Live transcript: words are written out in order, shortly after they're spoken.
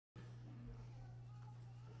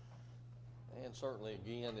And certainly,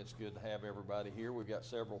 again, it's good to have everybody here. We've got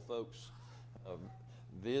several folks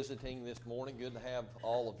visiting this morning. Good to have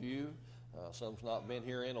all of you. Some's not been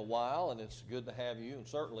here in a while, and it's good to have you. And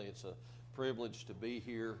certainly, it's a privilege to be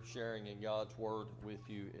here sharing in God's Word with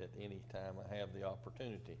you at any time I have the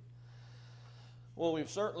opportunity. Well, we've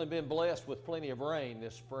certainly been blessed with plenty of rain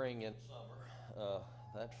this spring and summer.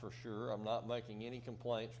 That's for sure. I'm not making any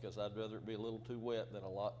complaints because I'd rather it be a little too wet than a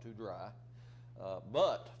lot too dry.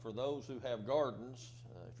 But for those who have gardens,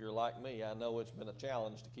 if you're like me, I know it's been a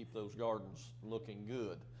challenge to keep those gardens looking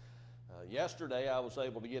good. Yesterday, I was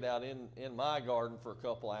able to get out in my garden for a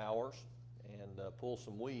couple hours and pull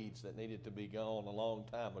some weeds that needed to be gone a long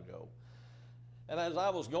time ago. And as I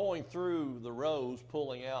was going through the rows,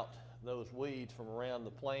 pulling out those weeds from around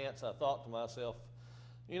the plants, I thought to myself,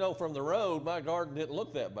 you know, from the road, my garden didn't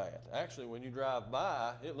look that bad. Actually, when you drive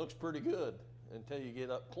by, it looks pretty good until you get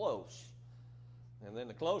up close. And then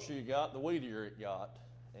the closer you got, the weedier it got.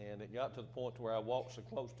 And it got to the point where I walked so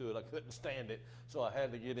close to it, I couldn't stand it. So I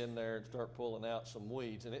had to get in there and start pulling out some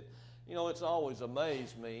weeds. And it's always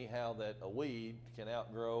amazed me how that a weed can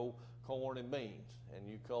outgrow corn and beans. And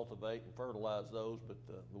you cultivate and fertilize those, but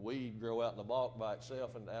the weed grow out in the balk by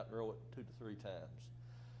itself and outgrow it 2 to 3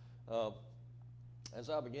 times. As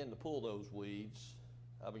I began to pull those weeds,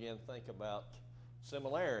 I began to think about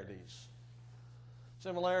similarities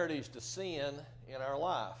to sin in our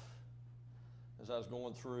life. As I was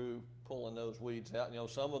going through pulling those weeds out,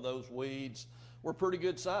 some of those weeds were pretty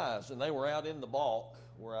good size, and they were out in the balk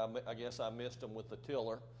where I guess I missed them with the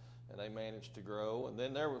tiller, and they managed to grow. And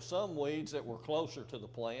then there were some weeds that were closer to the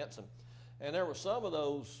plants, and there were some of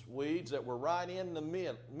those weeds that were right in the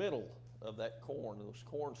middle of that corn, those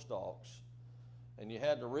corn stalks. And you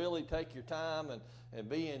had to really take your time and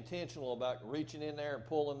be intentional about reaching in there and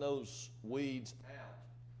pulling those weeds out.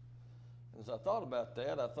 As I thought about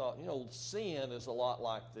that, I thought, sin is a lot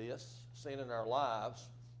like this. Sin in our lives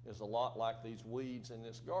is a lot like these weeds in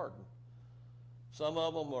this garden. Some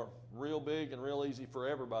of them are real big and real easy for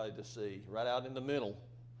everybody to see, right out in the middle.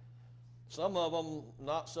 Some of them,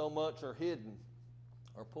 not so much, are hidden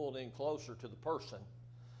or pulled in closer to the person.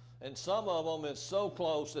 And some of them is so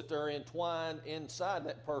close that they're entwined inside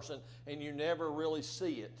that person, and you never really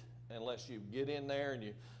see it unless you get in there and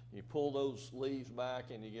you pull those leaves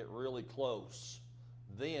back and you get really close.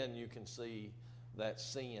 Then you can see that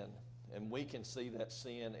sin, and we can see that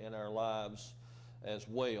sin in our lives as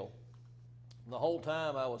well. The whole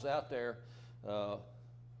time I was out there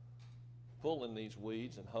pulling these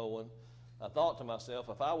weeds and hoeing, I thought to myself,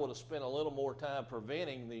 if I would have spent a little more time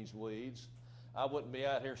preventing these weeds, I wouldn't be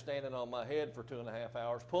out here standing on my head for 2.5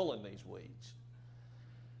 hours pulling these weeds.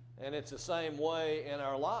 And it's the same way in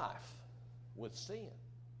our life with sin.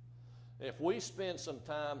 If we spend some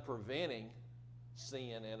time preventing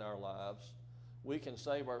sin in our lives, we can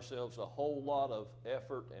save ourselves a whole lot of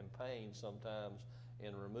effort and pain sometimes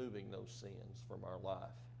in removing those sins from our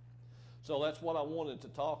life. So that's what I wanted to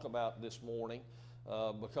talk about this morning,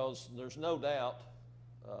 because there's no doubt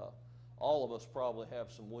all of us probably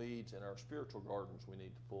have some weeds in our spiritual gardens we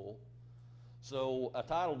need to pull. So I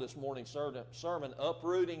titled this morning's sermon,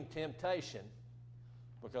 Uprooting Temptation,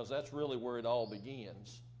 because that's really where it all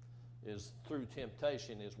begins, is through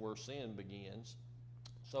temptation is where sin begins.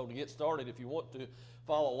 So to get started, if you want to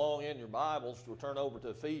follow along in your Bibles, we'll turn over to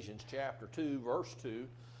Ephesians chapter 2, verse 2.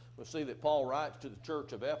 We'll see that Paul writes to the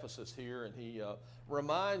church of Ephesus here, and he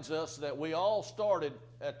reminds us that we all started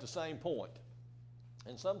at the same point.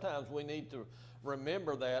 And sometimes we need to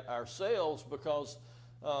remember that ourselves, because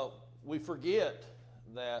we forget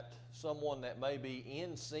that someone that may be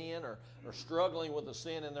in sin or struggling with a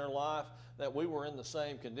sin in their life, that we were in the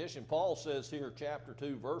same condition. Paul says here, chapter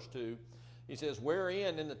 2, verse 2, he says,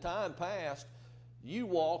 wherein in the time past you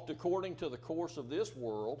walked according to the course of this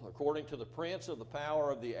world, according to the prince of the power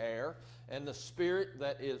of the air, and the spirit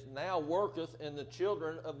that is now worketh in the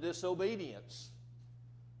children of disobedience.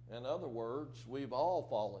 In other words, we've all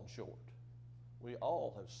fallen short. We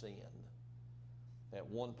all have sinned at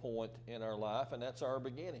one point in our life, and that's our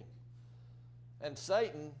beginning. And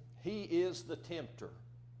Satan, he is the tempter.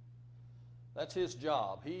 That's his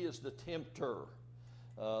job. He is the tempter.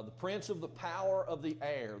 The prince of the power of the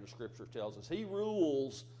air, the scripture tells us. He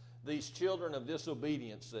rules these children of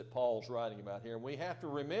disobedience that Paul's writing about here. And we have to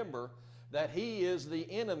remember that he is the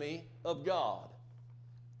enemy of God.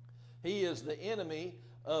 He is the enemy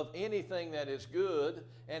of anything that is good,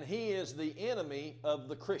 and he is the enemy of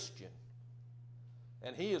the Christian.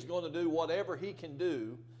 And he is going to do whatever he can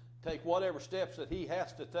do, take whatever steps that he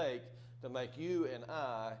has to take to make you and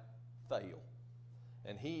I fail.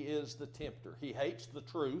 And he is the tempter. He hates the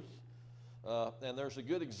truth. And there's a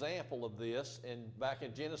good example of this back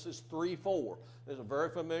in Genesis 3:4. There's a very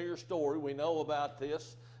familiar story. We know about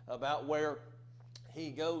this, about where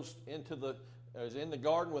he goes is in the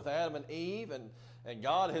garden with Adam and Eve, and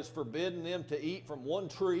God has forbidden them to eat from one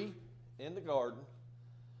tree in the garden.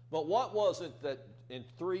 But what was it that in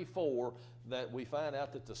 3:4 that we find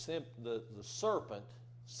out that the serpent,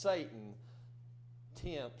 Satan,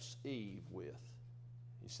 tempts Eve with?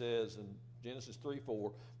 He says in Genesis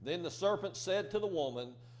 3:4, then the serpent said to the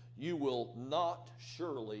woman, you will not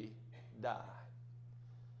surely die.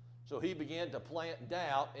 So he began to plant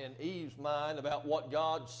doubt in Eve's mind about what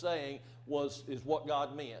God's saying is what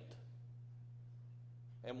God meant.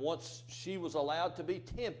 And once she was allowed to be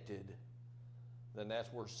tempted, then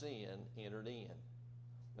that's where sin entered in.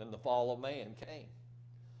 And the fall of man came.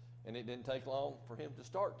 And it didn't take long for him to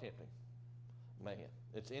start tempting man.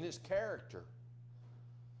 It's in his character.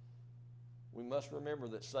 We must remember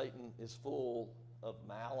that Satan is full of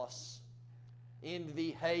malice,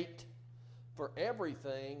 envy, hate for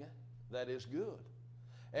everything that is good,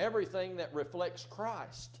 everything that reflects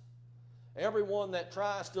Christ. Everyone that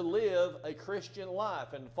tries to live a Christian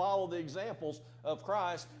life and follow the examples of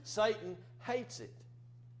Christ, Satan hates it.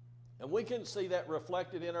 And we can see that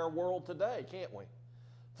reflected in our world today, can't we?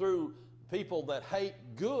 Through people that hate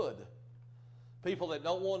good, people that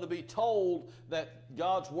don't want to be told that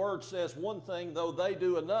God's Word says one thing, though they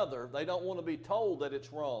do another. They don't want to be told that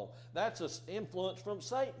it's wrong. That's an influence from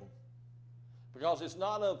Satan. Because it's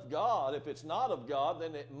not of God. If it's not of God,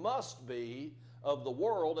 then it must be of the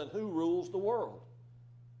world. And who rules the world?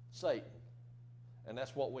 Satan. And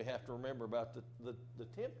that's what we have to remember about the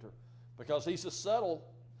tempter. Because he's a subtle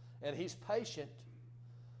and he's patient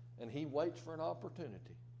and he waits for an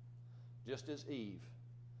opportunity. Just as Eve,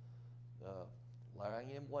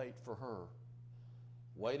 lying in wait for her,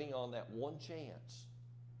 waiting on that one chance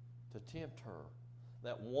to tempt her,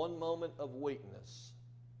 that one moment of weakness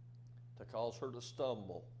to cause her to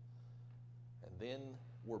stumble. And then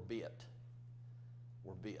we're bit.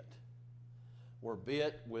 We're bit. We're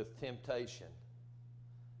bit with temptation.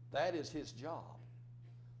 That is his job.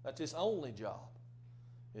 That's his only job,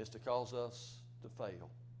 is to cause us to fail.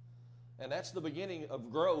 And that's the beginning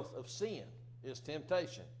of growth of sin, is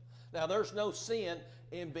temptation. Now, there's no sin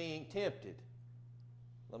in being tempted.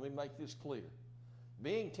 Let me make this clear.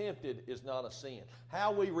 Being tempted is not a sin.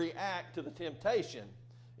 How we react to the temptation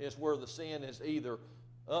is where the sin is either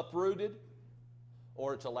uprooted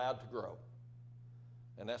or it's allowed to grow.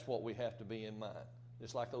 And that's what we have to be in mind.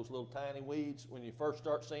 It's like those little tiny weeds. When you first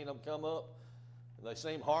start seeing them come up, they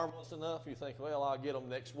seem harmless enough. You think, well, I'll get them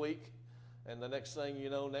next week. And the next thing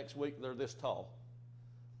you know, next week, they're this tall.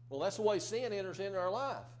 Well, that's the way sin enters into our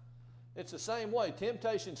life. It's the same way.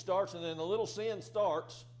 Temptation starts, and then the little sin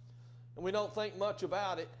starts, and we don't think much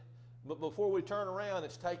about it. But before we turn around,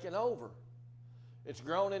 it's taken over. It's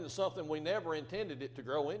grown into something we never intended it to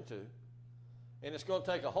grow into. And it's going to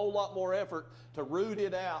take a whole lot more effort to root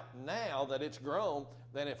it out now that it's grown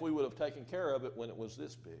than if we would have taken care of it when it was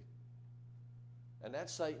this big. And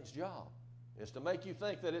that's Satan's job, is to make you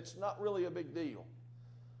think that it's not really a big deal,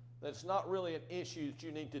 that it's not really an issue that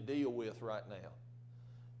you need to deal with right now.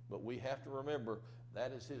 But we have to remember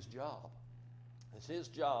that is his job. It's his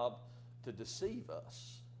job to deceive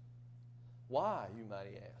us. Why, you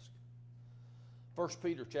may ask? 1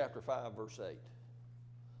 Peter chapter 5, verse 8.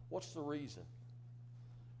 What's the reason?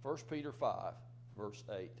 1 Peter 5, verse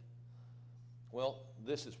 8. Well,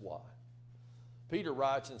 this is why. Peter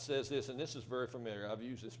writes and says this, and this is very familiar. I've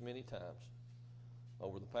used this many times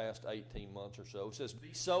over the past 18 months or so. It says,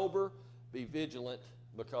 be sober, be vigilant,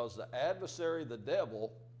 because the adversary, the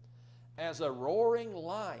devil, as a roaring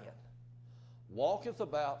lion, walketh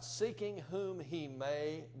about seeking whom he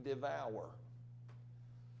may devour.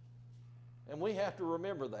 And we have to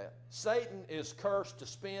remember that. Satan is cursed to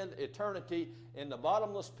spend eternity in the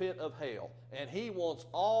bottomless pit of hell, and he wants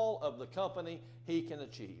all of the company he can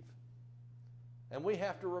achieve. And we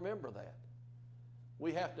have to remember that.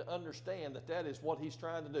 We have to understand that that is what he's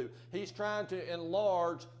trying to do. He's trying to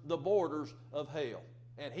enlarge the borders of hell,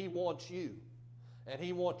 and he wants you, and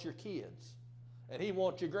he wants your kids, and he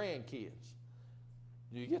wants your grandkids.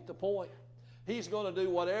 Do you get the point? He's going to do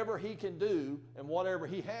whatever he can do and whatever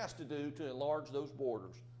he has to do to enlarge those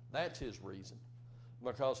borders. That's his reason.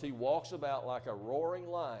 Because he walks about like a roaring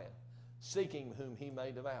lion, seeking whom he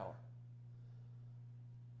may devour.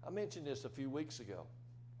 I mentioned this a few weeks ago.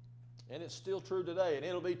 And it's still true today. And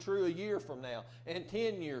it'll be true a year from now, and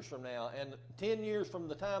 10 years from now, and 10 years from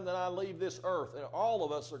the time that I leave this earth. And all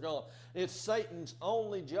of us are gone. It's Satan's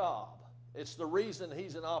only job. It's the reason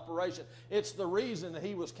he's in operation. It's the reason that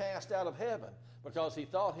he was cast out of heaven, because he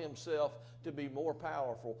thought himself to be more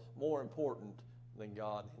powerful, more important than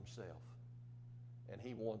God himself. And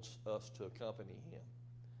he wants us to accompany him.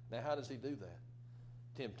 Now, how does he do that?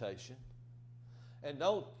 Temptation. And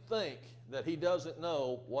don't think that he doesn't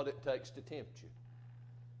know what it takes to tempt you,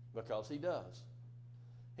 because he does.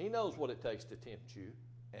 He knows what it takes to tempt you,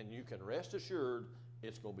 and you can rest assured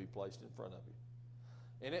it's going to be placed in front of you.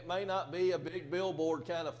 And it may not be a big billboard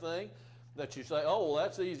kind of thing that you say, oh, well,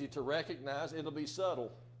 that's easy to recognize. It'll be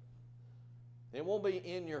subtle. It won't be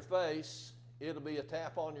in your face. It'll be a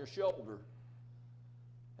tap on your shoulder.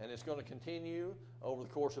 And it's going to continue over the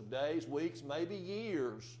course of days, weeks, maybe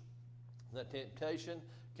years. The temptation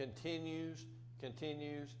continues,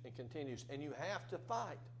 continues, and continues. And you have to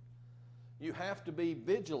fight. You have to be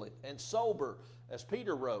vigilant and sober, as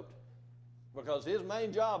Peter wrote, because his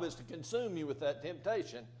main job is to consume you with that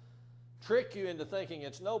temptation, trick you into thinking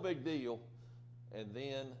it's no big deal, and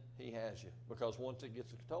then he has you. Because once it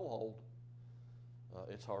gets a toehold,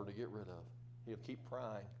 it's hard to get rid of. He'll keep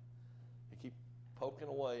prying. He'll keep poking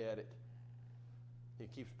away at it. He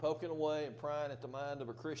keeps poking away and prying at the mind of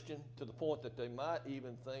a Christian to the point that they might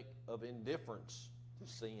even think of indifference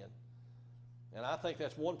to sin. And I think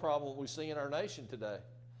that's one problem we see in our nation today,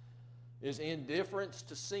 is indifference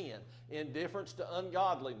to sin, indifference to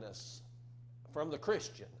ungodliness from the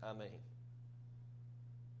Christian, I mean.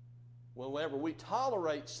 Whenever we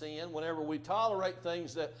tolerate sin, whenever we tolerate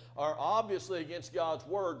things that are obviously against God's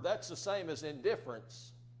word, that's the same as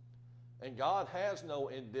indifference. And God has no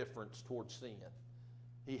indifference towards sin.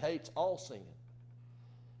 He hates all sin.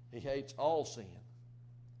 He hates all sin.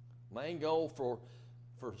 Main goal for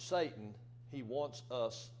Satan, he wants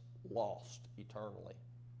us lost eternally.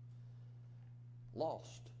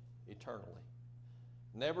 Lost eternally.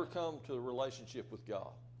 Never come to a relationship with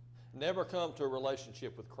God. Never come to a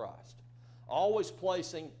relationship with Christ. Always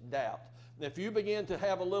placing doubt. If you begin to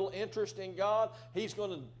have a little interest in God, he's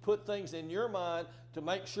going to put things in your mind to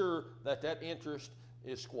make sure that that interest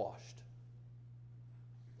is squashed.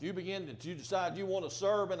 If you decide you want to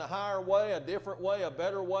serve in a higher way, a different way, a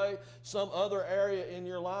better way, some other area in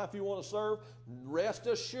your life you want to serve, rest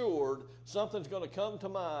assured something's going to come to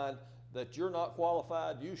mind that you're not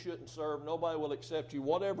qualified, you shouldn't serve, nobody will accept you.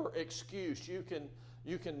 Whatever excuse you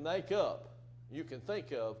can make up, you can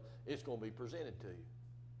think of, it's going to be presented to you.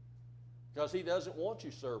 Because he doesn't want you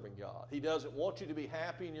serving God. He doesn't want you to be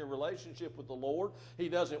happy in your relationship with the Lord. He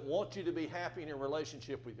doesn't want you to be happy in your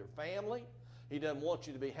relationship with your family. He doesn't want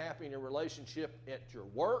you to be happy in your relationship at your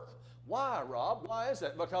work. Why, Rob? Why is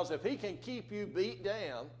that? Because if he can keep you beat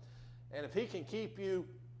down, and if he can keep you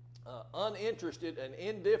uninterested and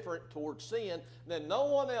indifferent towards sin, then no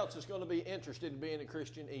one else is going to be interested in being a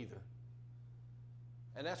Christian either.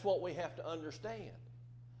 And that's what we have to understand,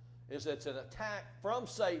 is that it's an attack from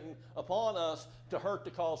Satan upon us to hurt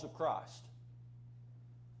the cause of Christ.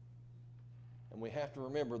 And we have to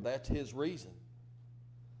remember that's his reason.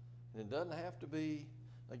 And it doesn't have to be,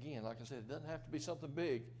 again, like I said, it doesn't have to be something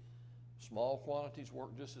big. Small quantities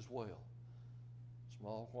work just as well.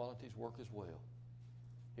 Small quantities work as well.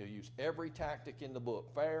 He'll use every tactic in the book,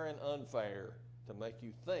 fair and unfair, to make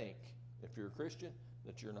you think, if you're a Christian,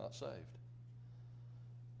 that you're not saved.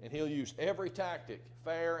 And he'll use every tactic,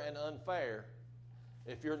 fair and unfair,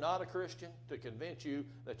 if you're not a Christian, to convince you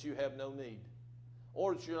that you have no need,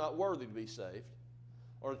 or that you're not worthy to be saved,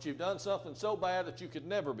 or that you've done something so bad that you could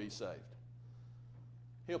never be saved.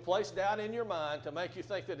 He'll place doubt in your mind to make you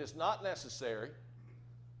think that it's not necessary,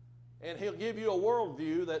 and he'll give you a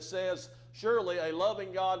worldview that says, surely a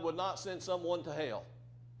loving God would not send someone to hell.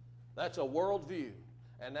 That's a worldview,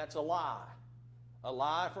 and that's a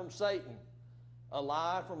lie from Satan, a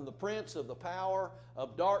lie from the prince of the power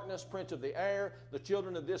of darkness, prince of the air, the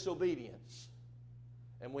children of disobedience.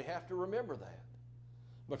 And we have to remember that,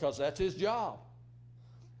 because that's his job.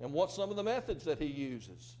 And what's some of the methods that he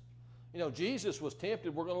uses? You know, Jesus was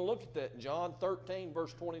tempted. We're going to look at that in John 13,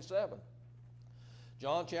 verse 27.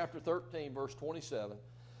 John chapter 13, verse 27.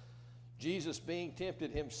 Jesus, being tempted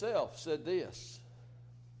himself, said this.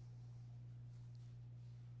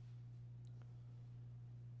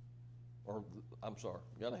 I'm sorry,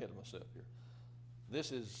 got ahead of myself here.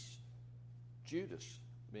 This is Judas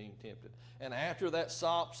being tempted. And after that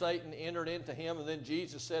sop, Satan entered into him, and then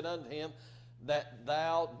Jesus said unto him, that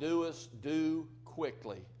thou doest do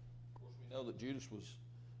quickly. Of course, we know that Judas was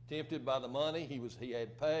tempted by the money. He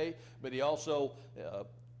had pay, but he also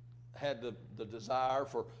had the desire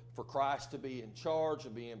for Christ to be in charge,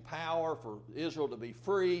 to be in power, for Israel to be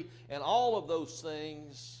free, and all of those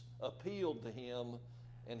things appealed to him,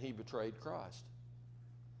 and he betrayed Christ.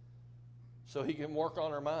 So he can work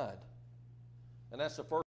on our mind. And that's the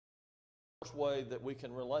first first way that we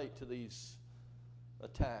can relate to these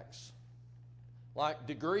attacks. Like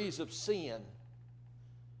degrees of sin.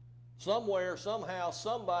 Somewhere, somehow,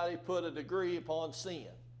 somebody put a degree upon sin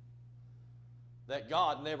that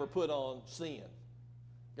God never put on sin.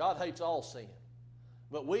 God hates all sin.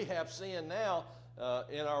 But we have sin now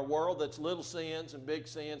in our world that's little sins and big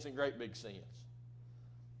sins and great big sins.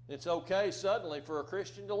 It's okay suddenly for a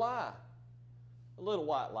Christian to lie. A little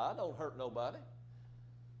white lie don't hurt nobody.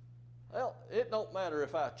 Well, it don't matter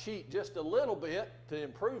if I cheat just a little bit to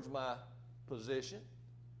improve my position.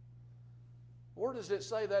 Where does it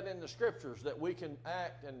say that in the Scriptures, that we can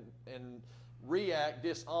act and react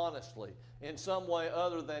dishonestly in some way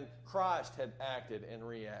other than Christ had acted and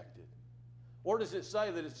reacted? Or does it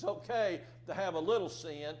say that it's okay to have a little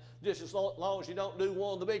sin just as long as you don't do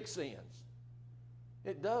one of the big sins?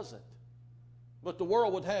 It doesn't. But the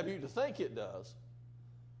world would have you to think it does.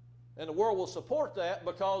 And the world will support that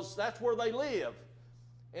because that's where they live,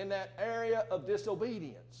 in that area of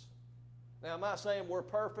disobedience. Now, am I saying we're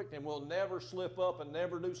perfect and we'll never slip up and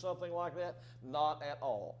never do something like that? Not at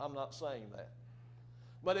all. I'm not saying that.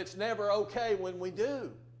 But it's never okay when we do.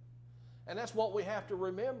 And that's what we have to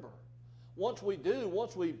remember. Once we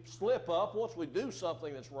slip up, once we do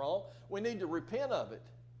something that's wrong, we need to repent of it.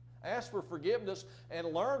 Ask for forgiveness and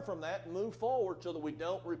learn from that and move forward so that we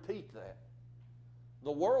don't repeat that.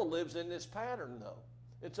 The world lives in this pattern, though.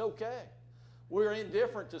 It's okay. We're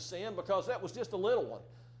indifferent to sin because that was just a little one.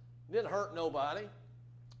 It didn't hurt nobody.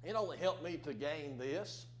 It only helped me to gain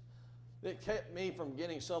this. It kept me from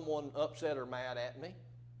getting someone upset or mad at me.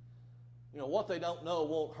 You know, what they don't know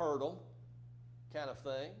won't hurt them, kind of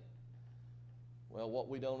thing. Well, what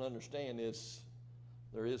we don't understand is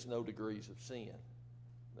there is no degrees of sin,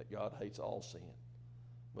 that God hates all sin.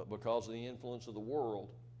 But because of the influence of the world,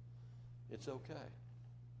 it's okay.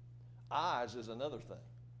 Eyes is another thing.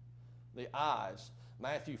 The eyes.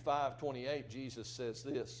 Matthew 5:28, Jesus says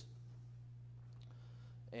this.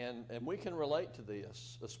 And we can relate to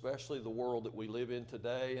this, especially the world that we live in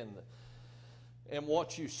today and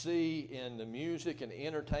what you see in the music and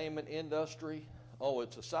entertainment industry. Oh,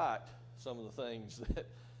 it's a sight, some of the things that,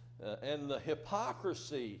 and the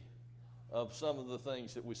hypocrisy of some of the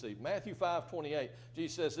things that we see. Matthew 5:28,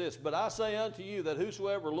 Jesus says this, "But I say unto you that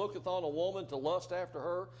whosoever looketh on a woman to lust after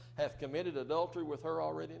her hath committed adultery with her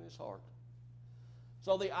already in his heart."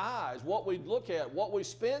 So the eyes, what we look at, what we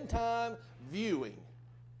spend time viewing,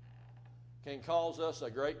 can cause us a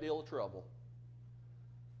great deal of trouble.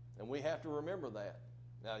 And we have to remember that.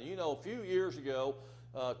 Now, you know, a few years ago,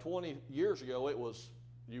 20 years ago,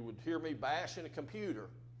 you would hear me bashing a computer.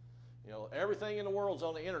 You know, everything in the world's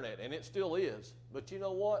on the internet, and it still is. But you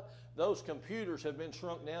know what? Those computers have been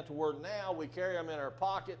shrunk down to where now we carry them in our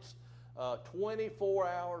pockets 24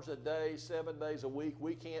 hours a day, 7 days a week.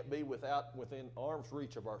 We can't be within arm's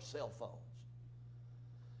reach of our cell phones.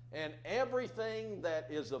 And everything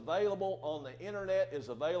that is available on the internet is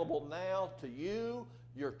available now to you,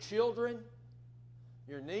 your children,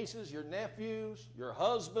 your nieces, your nephews, your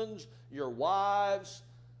husbands, your wives.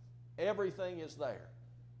 Everything is there.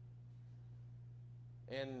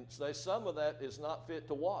 And some of that is not fit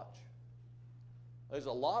to watch. There's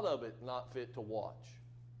a lot of it not fit to watch.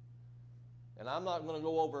 And I'm not going to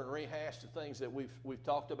go over and rehash the things that we've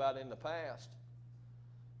talked about in the past.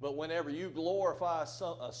 But whenever you glorify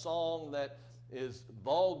a song that is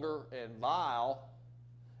vulgar and vile,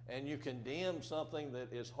 and you condemn something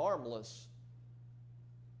that is harmless,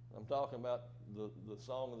 I'm talking about the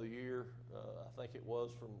song of the year, I think it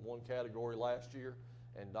was from one category last year,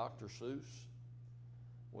 and Dr. Seuss.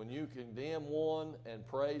 When you condemn one and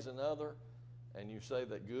praise another, and you say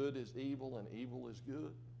that good is evil and evil is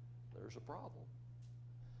good, there's a problem.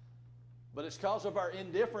 But it's because of our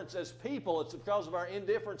indifference as people, it's because of our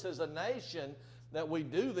indifference as a nation that we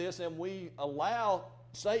do this, and we allow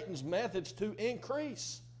Satan's methods to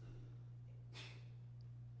increase.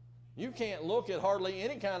 You can't look at hardly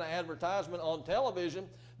any kind of advertisement on television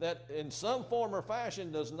that in some form or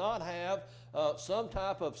fashion does not have some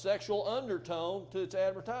type of sexual undertone to its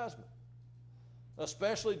advertisement.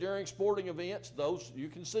 Especially during sporting events, those you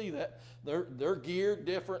can see that they're geared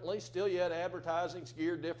differently. Still yet advertising's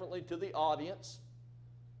geared differently to the audience.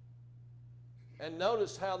 And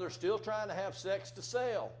notice how they're still trying to have sex to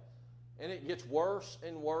sell. And it gets worse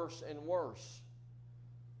and worse and worse.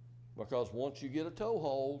 Because once you get a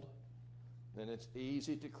toehold, then it's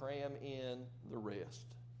easy to cram in the rest.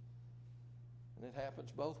 And it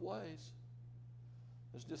happens both ways.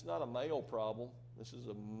 It's just not a male problem. This is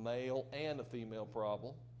a male and a female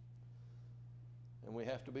problem. And we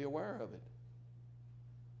have to be aware of it.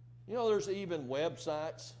 You know, there's even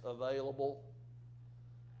websites available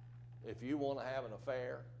if you want to have an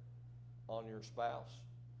affair on your spouse.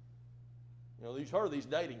 You know, you've heard of these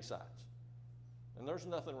dating sites. And there's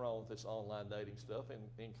nothing wrong with this online dating stuff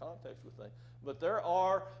in context with things. But there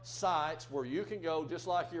are sites where you can go just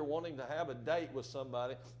like you're wanting to have a date with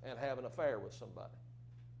somebody and have an affair with somebody.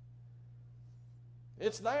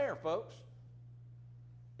 It's there, folks.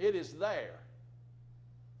 It is there.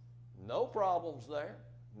 No problems there.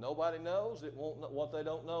 Nobody knows. It won't. What they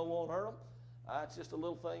don't know won't hurt them. It's just a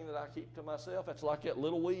little thing that I keep to myself. It's like that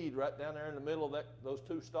little weed right down there in the middle of those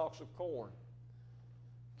two stalks of corn.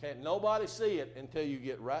 Can't nobody see it until you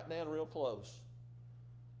get right down real close.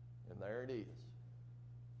 And there it is.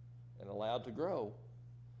 And allowed to grow,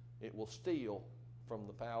 it will steal from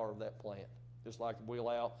the power of that plant. Just like we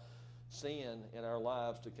allow sin in our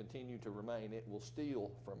lives to continue to remain, it will steal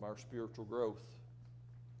from our spiritual growth.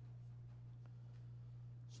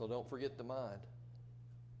 So don't forget the mind.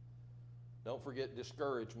 Don't forget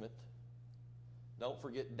discouragement. Don't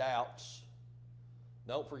forget doubts.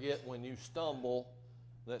 Don't forget when you stumble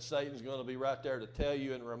that Satan's going to be right there to tell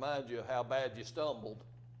you and remind you of how bad you stumbled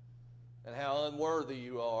and how unworthy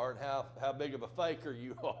you are and how big of a faker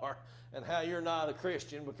you are and how you're not a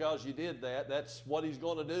Christian because you did that. That's what he's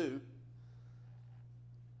going to do.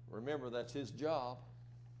 Remember, that's his job.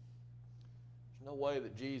 There's no way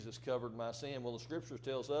that Jesus covered my sin. Well, the Scripture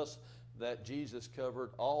tells us that Jesus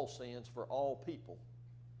covered all sins for all people.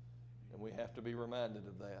 And we have to be reminded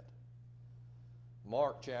of that.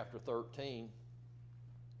 Mark chapter 13,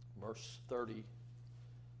 verse 13,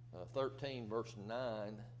 verse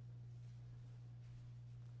 9.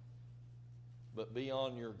 But be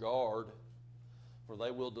on your guard, for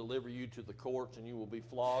they will deliver you to the courts, and you will be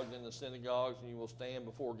flogged in the synagogues, and you will stand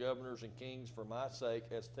before governors and kings for my sake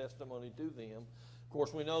as testimony to them. Of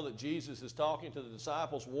course, we know that Jesus is talking to the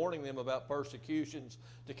disciples, warning them about persecutions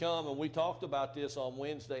to come, and we talked about this on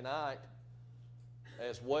Wednesday night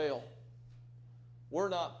as well. We're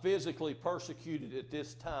not physically persecuted at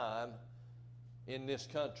this time in this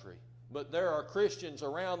country, but there are Christians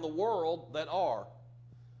around the world that are.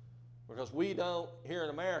 Because we don't, here in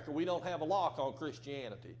America, we don't have a lock on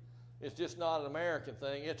Christianity. It's just not an American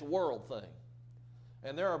thing, it's a world thing.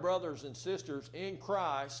 And there are brothers and sisters in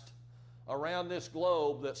Christ around this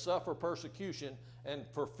globe that suffer persecution and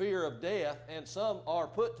for fear of death, and some are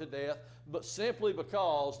put to death, but simply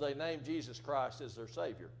because they name Jesus Christ as their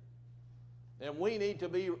Savior. And we need to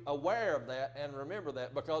be aware of that and remember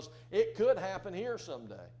that, because it could happen here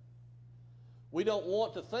someday. We don't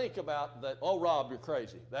want to think about that, oh, Rob, you're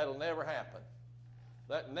crazy. That'll never happen.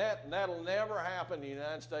 That'll never happen in the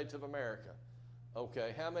United States of America.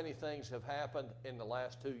 Okay, how many things have happened in the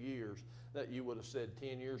last 2 years that you would have said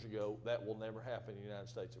 10 years ago that will never happen in the United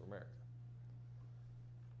States of America?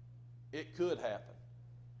 It could happen.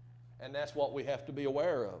 And that's what we have to be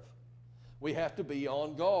aware of. We have to be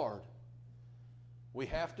on guard. We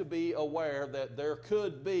have to be aware that there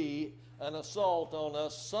could be an assault on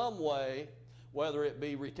us some way, whether it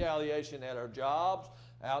be retaliation at our jobs,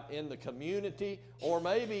 out in the community, or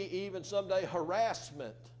maybe even someday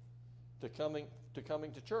harassment to coming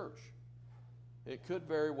to church. It could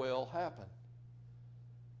very well happen.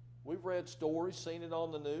 We've read stories, seen it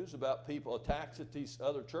on the news about people, attacks at these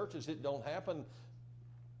other churches. It don't happen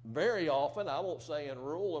very often. I won't say in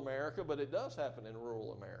rural America, but it does happen in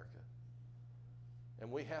rural America. And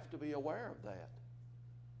we have to be aware of that.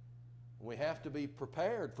 We have to be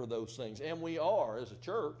prepared for those things. And we are, as a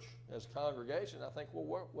church, as a congregation, I think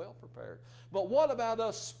we're well prepared. But what about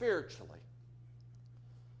us spiritually?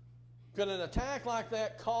 Could an attack like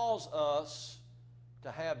that cause us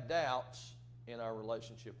to have doubts in our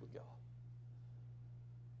relationship with God?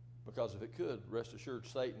 Because if it could, rest assured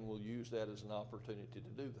Satan will use that as an opportunity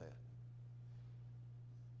to do that.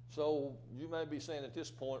 So you may be saying at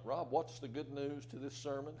this point, Rob, what's the good news to this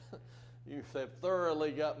sermon? You have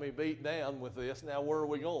thoroughly got me beat down with this. Now where are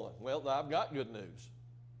we going? Well, I've got good news.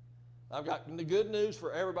 I've got the good news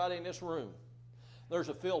for everybody in this room. There's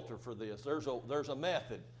a filter for this. There's a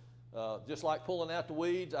method. Just like pulling out the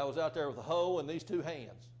weeds, I was out there with a hoe and these two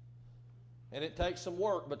hands. And it takes some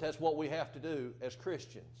work, but that's what we have to do as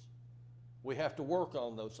Christians. We have to work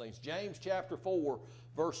on those things. James chapter 4,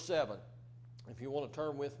 verse 7. If you want to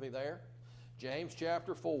turn with me there. James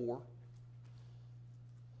chapter 4.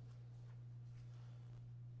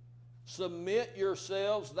 Submit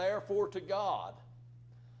yourselves therefore to God.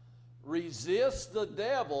 Resist the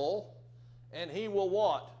devil, and he will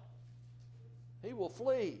what? He will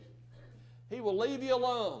flee. He will leave you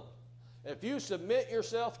alone. If you submit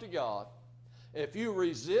yourself to God, if you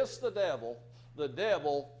resist the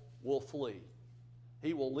devil will flee.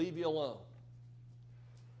 He will leave you alone.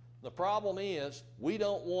 The problem is we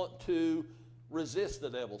don't want to resist the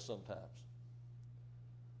devil sometimes.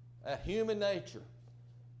 That human nature,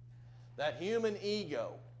 that human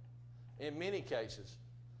ego, in many cases,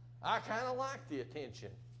 I kind of like the attention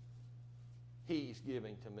he's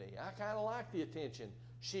giving to me. I kind of like the attention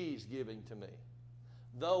she's giving to me.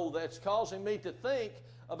 Though that's causing me to think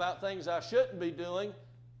about things I shouldn't be doing,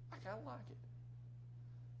 I kind of like it.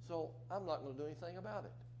 So I'm not going to do anything about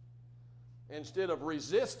it. Instead of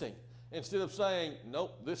resisting, instead of saying,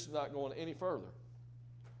 nope, this is not going any further,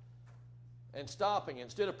 and stopping,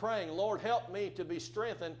 instead of praying, Lord, help me to be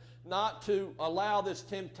strengthened, not to allow this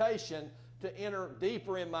temptation to enter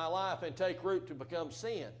deeper in my life and take root to become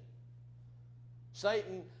sin.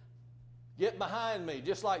 Satan, get behind me,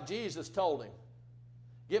 just like Jesus told him.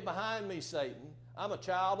 Get behind me, Satan. I'm a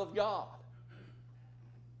child of God.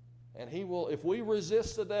 And he will, if we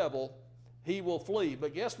resist the devil, he will flee.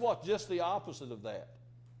 But guess what? Just the opposite of that.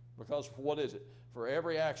 Because what is it? For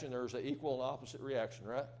every action, there's an equal and opposite reaction,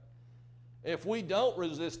 right? If we don't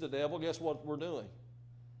resist the devil, guess what we're doing?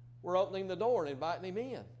 We're opening the door and inviting him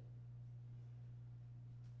in.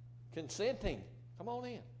 Consenting. Come on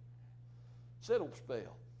in. Sit a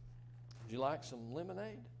spell. Would you like some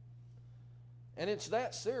lemonade? And it's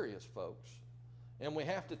that serious, folks. And we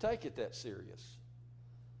have to take it that serious.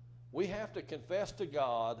 We have to confess to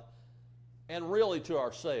God and really to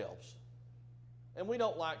ourselves. And we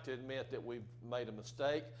don't like to admit that we've made a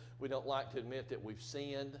mistake. We don't like to admit that we've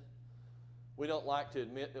sinned. We don't like to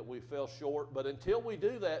admit that we fell short. But until we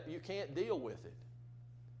do that, you can't deal with it.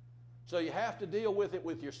 So you have to deal with it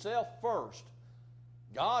with yourself first.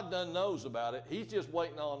 God done knows about it. He's just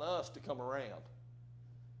waiting on us to come around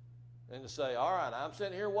and to say, all right, I'm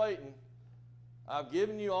sitting here waiting. I've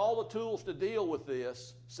given you all the tools to deal with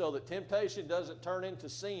this so that temptation doesn't turn into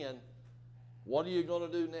sin. What are you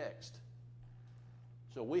going to do next?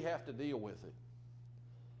 So we have to deal with it.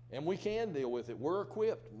 And we can deal with it. We're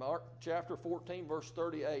equipped. Mark chapter 14, verse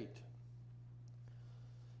 38.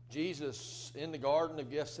 Jesus, in the Garden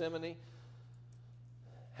of Gethsemane,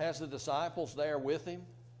 has the disciples there with him.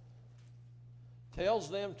 Tells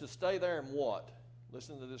them to stay there and what?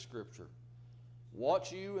 Listen to this scripture.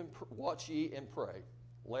 Watch ye and pray,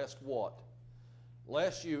 lest what?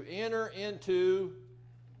 Lest you enter into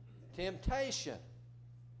temptation.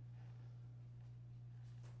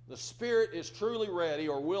 The spirit is truly ready,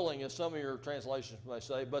 or willing, as some of your translations may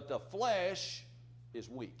say, but the flesh is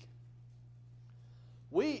weak.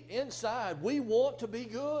 Inside, we want to be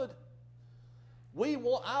good.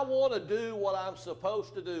 I want to do what I'm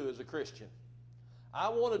supposed to do as a Christian. I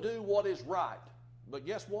want to do what is right. But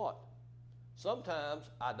guess what? Sometimes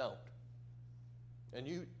I don't. And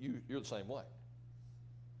you're the same way.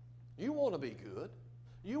 You want to be good.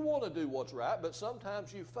 You want to do what's right, but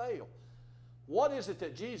sometimes you fail. What is it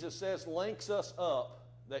that Jesus says links us up,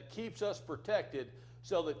 that keeps us protected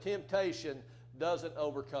so that temptation doesn't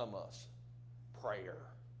overcome us? Prayer.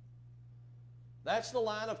 That's the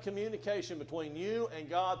line of communication between you and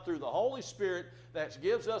God through the Holy Spirit that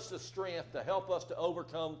gives us the strength to help us to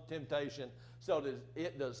overcome temptation so that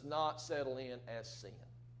it does not settle in as sin.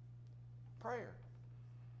 Prayer.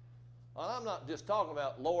 Well, I'm not just talking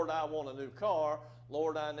about, Lord, I want a new car.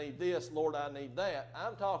 Lord, I need this. Lord, I need that.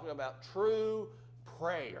 I'm talking about true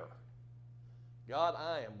prayer. God,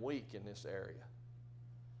 I am weak in this area.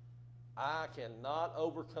 I cannot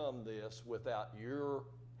overcome this without your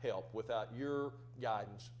help, without your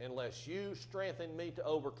guidance. Unless you strengthen me to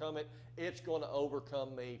overcome it, it's going to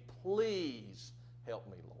overcome me. Please help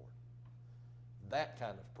me, Lord. That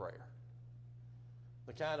kind of prayer.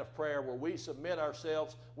 The kind of prayer where we submit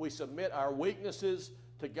ourselves, we submit our weaknesses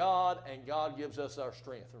to God, and God gives us our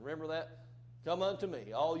strength. Remember that? Come unto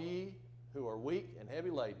me, all ye who are weak and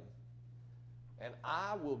heavy laden, and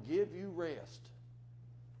I will give you rest.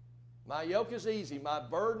 My yoke is easy, my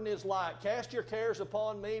burden is light. Cast your cares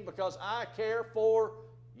upon me because I care for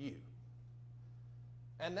you.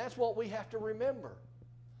 And that's what we have to remember.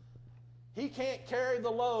 He can't carry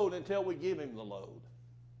the load until we give him the load.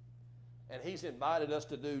 And he's invited us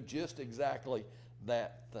to do just exactly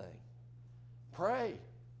that thing. Pray.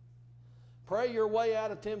 Pray your way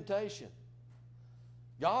out of temptation.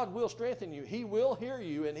 God will strengthen you. He will hear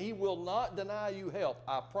you, and he will not deny you help.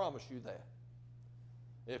 I promise you that.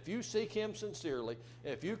 If you seek him sincerely,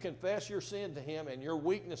 if you confess your sin to him and your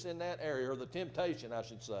weakness in that area, or the temptation, I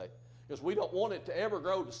should say, because we don't want it to ever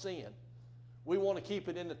grow to sin. We want to keep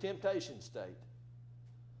it in the temptation state.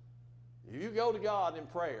 If you go to God in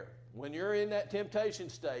prayer, when you're in that temptation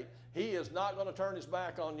state, he is not going to turn his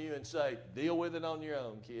back on you and say, deal with it on your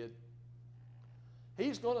own, kid.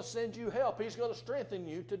 He's going to send you help. He's going to strengthen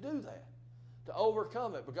you to do that. to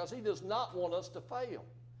overcome it, because he does not want us to fail.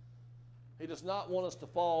 He does not want us to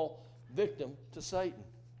fall victim to Satan.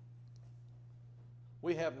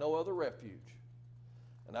 We have no other refuge.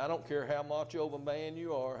 And I don't care how macho of a man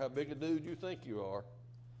you are, how big a dude you think you are,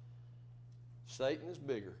 Satan is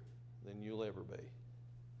bigger than you'll ever be.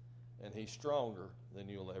 And he's stronger than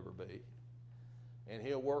you'll ever be. And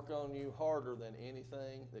he'll work on you harder than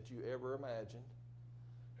anything that you ever imagined.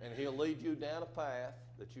 And he'll lead you down a path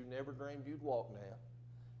that you never dreamed you'd walk down.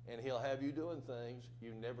 And he'll have you doing things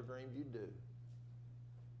you never dreamed you'd do.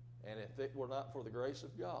 And if it were not for the grace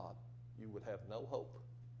of God, you would have no hope.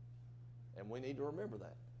 And we need to remember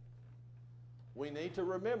that. We need to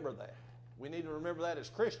remember that. We need to remember that as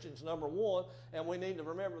Christians, number one, and we need to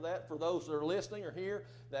remember that for those that are listening or here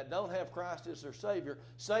that don't have Christ as their Savior.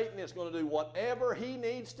 Satan is going to do whatever he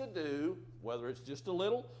needs to do, whether it's just a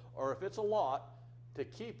little or if it's a lot, to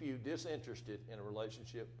keep you disinterested in a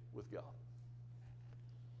relationship with God.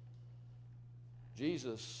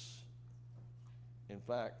 Jesus, in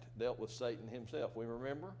fact, dealt with Satan himself. We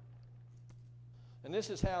remember? And this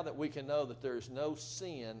is how that we can know that there is no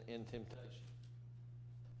sin in temptation.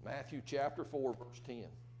 Matthew chapter 4, verse 10.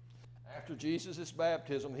 After Jesus'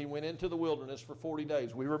 baptism, he went into the wilderness for 40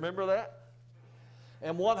 days. We remember that?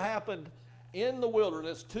 And what happened in the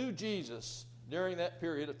wilderness to Jesus during that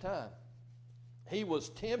period of time? He was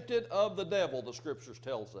tempted of the devil, the Scriptures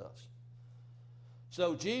tells us.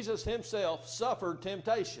 So Jesus himself suffered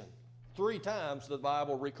temptation 3 times, the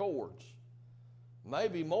Bible records.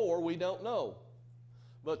 Maybe more, we don't know.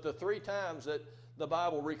 But the 3 times that the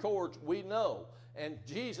Bible records, we know. And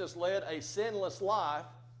Jesus led a sinless life,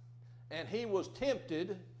 and he was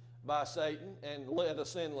tempted by Satan and led a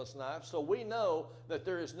sinless life. So we know that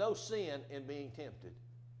there is no sin in being tempted.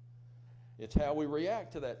 It's how we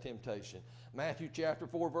react to that temptation. Matthew chapter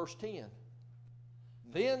 4, verse 10.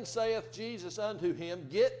 Then saith Jesus unto him,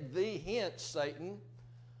 Get thee hence, Satan,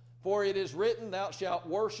 for it is written, Thou shalt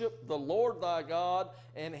worship the Lord thy God,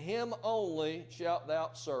 and him only shalt thou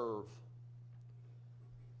serve.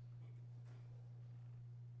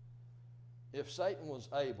 If Satan was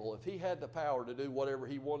able, if he had the power to do whatever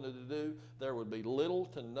he wanted to do, there would be little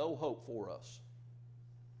to no hope for us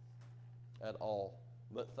at all.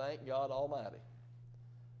 But thank God Almighty,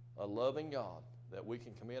 a loving God, that we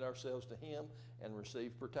can commit ourselves to him and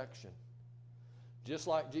receive protection. Just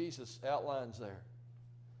like Jesus outlines there.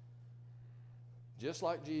 Just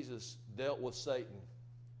like Jesus dealt with Satan,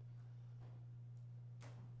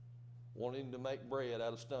 wanting him to make bread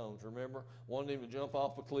out of stones, remember? Wanted him to jump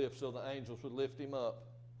off a cliff so the angels would lift him up,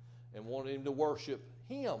 and wanted him to worship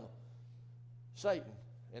him, Satan.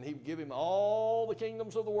 And he'd give him all the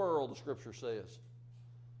kingdoms of the world, the Scripture says.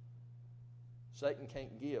 Satan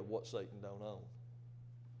can't give what Satan don't own.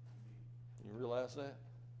 You realize that?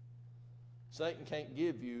 Satan can't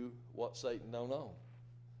give you what Satan don't own.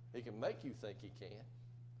 He can make you think he can.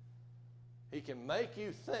 He can make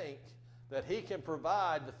you think that he can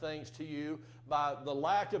provide the things to you by the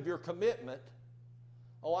lack of your commitment.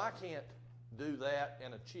 Oh, I can't do that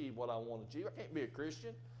and achieve what I want to achieve. I can't be a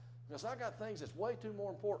Christian because I got things that's way too more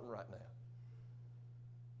important right now.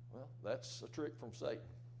 Well, that's a trick from Satan,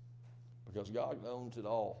 because God owns it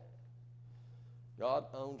all. God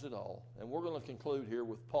owns it all. And we're going to conclude here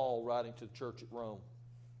with Paul writing to the church at Rome.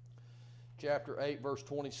 Chapter 8, verse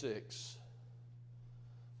 26.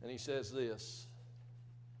 And he says this,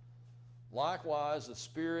 Likewise, the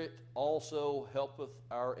Spirit also helpeth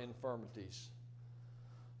our infirmities.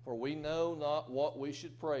 For we know not what we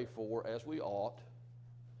should pray for as we ought,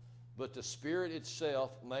 but the Spirit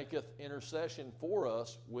itself maketh intercession for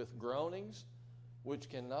us with groanings which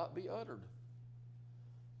cannot be uttered.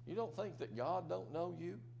 You don't think that God don't know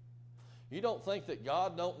you? You don't think that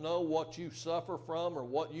God don't know what you suffer from or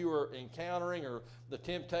what you are encountering or the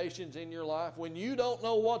temptations in your life? When you don't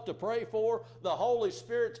know what to pray for, the Holy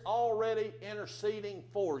Spirit's already interceding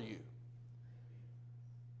for you.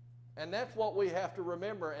 And that's what we have to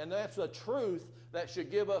remember, and that's a truth that should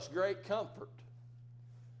give us great comfort.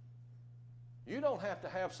 You don't have to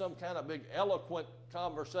have some kind of big eloquent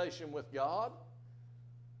conversation with God.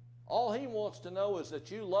 All he wants to know is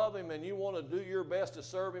that you love him and you want to do your best to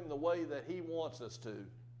serve him the way that he wants us to.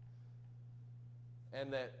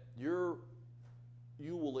 And that you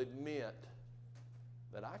will admit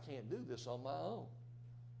that I can't do this on my own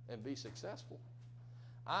and be successful.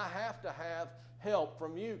 I have to have help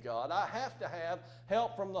from you, God. I have to have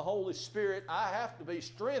help from the Holy Spirit. I have to be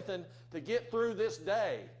strengthened to get through this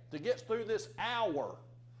day, to get through this hour,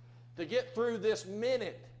 to get through this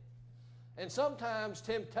minute. And sometimes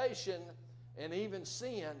temptation and even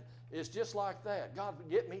sin is just like that. God,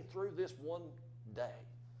 get me through this one day.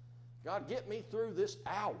 God, get me through this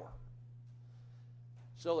hour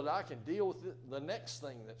so that I can deal with the next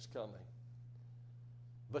thing that's coming.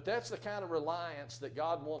 But that's the kind of reliance that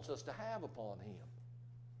God wants us to have upon Him.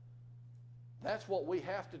 That's what we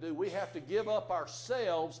have to do. We have to give up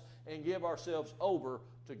ourselves and give ourselves over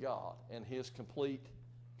to God and His complete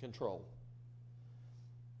control.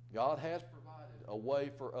 God has provided a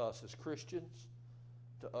way for us as Christians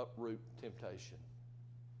to uproot temptation.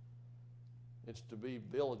 It's to be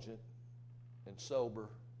vigilant and sober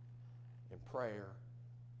in prayer.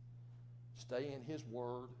 Stay in His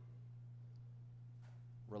Word.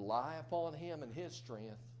 Rely upon Him and His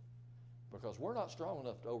strength, because we're not strong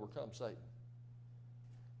enough to overcome Satan.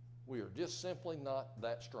 We are just simply not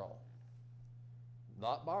that strong.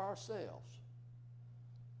 Not by ourselves.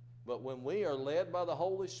 But when we are led by the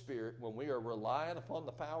Holy Spirit, when we are relying upon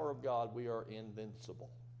the power of God, we are invincible.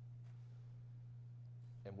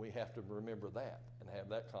 And we have to remember that and have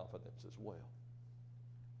that confidence as well.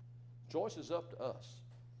 Choice is up to us.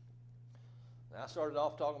 Now, I started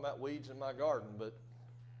off talking about weeds in my garden, but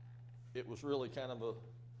it was really kind of a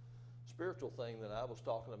spiritual thing that I was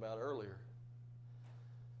talking about earlier.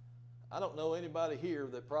 I don't know anybody here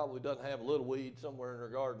that probably doesn't have a little weed somewhere in their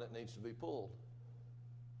garden that needs to be pulled.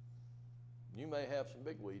 You may have some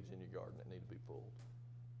big weeds in your garden that need to be pulled.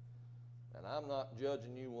 And I'm not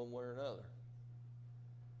judging you one way or another.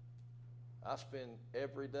 I spend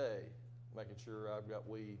every day making sure I've got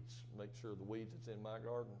weeds, make sure the weeds that's in my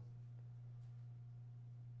garden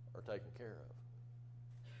are taken care of.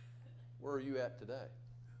 Where are you at today?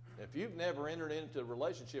 If you've never entered into a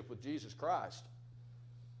relationship with Jesus Christ,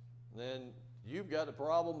 then you've got a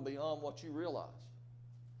problem beyond what you realize.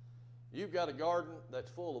 You've got a garden that's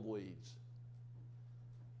full of weeds.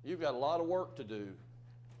 You've got a lot of work to do.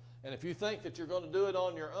 And if you think that you're going to do it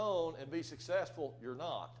on your own and be successful, you're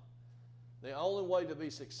not. The only way to be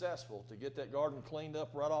successful, to get that garden cleaned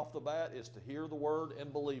up right off the bat, is to hear the Word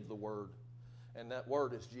and believe the Word. And that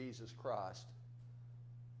Word is Jesus Christ.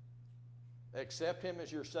 Accept Him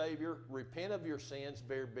as your Savior, repent of your sins,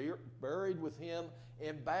 be buried with Him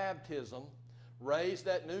in baptism, raise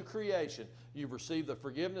that new creation. You've received the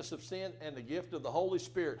forgiveness of sin and the gift of the Holy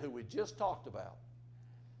Spirit, who we just talked about.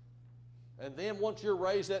 And then once you're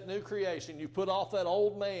raised that new creation, you put off that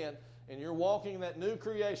old man and you're walking that new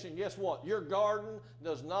creation, guess what? Your garden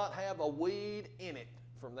does not have a weed in it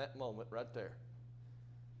from that moment right there.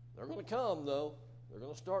 They're going to come, though. They're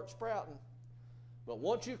going to start sprouting. But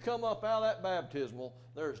once you come up out of that baptismal,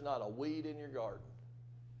 there's not a weed in your garden.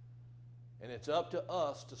 And it's up to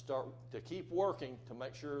us to keep working to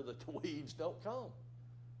make sure that the weeds don't come.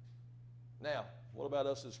 Now, what about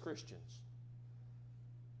us as Christians?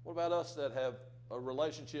 What about us that have a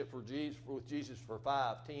relationship with Jesus for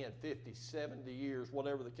 5, 10, 50, 70 years,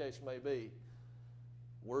 whatever the case may be?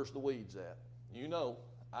 Where's the weeds at? You know,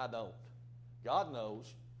 I don't. God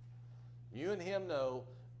knows. You and Him know.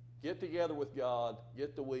 Get together with God.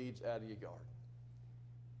 Get the weeds out of your garden.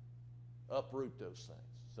 Uproot those things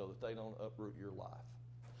so that they don't uproot your life.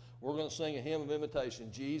 We're going to sing a hymn of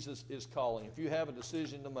invitation. Jesus is calling. If you have a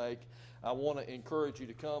decision to make, I want to encourage you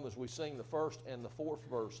to come as we sing the first and the fourth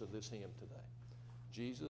verse of this hymn today. Jesus.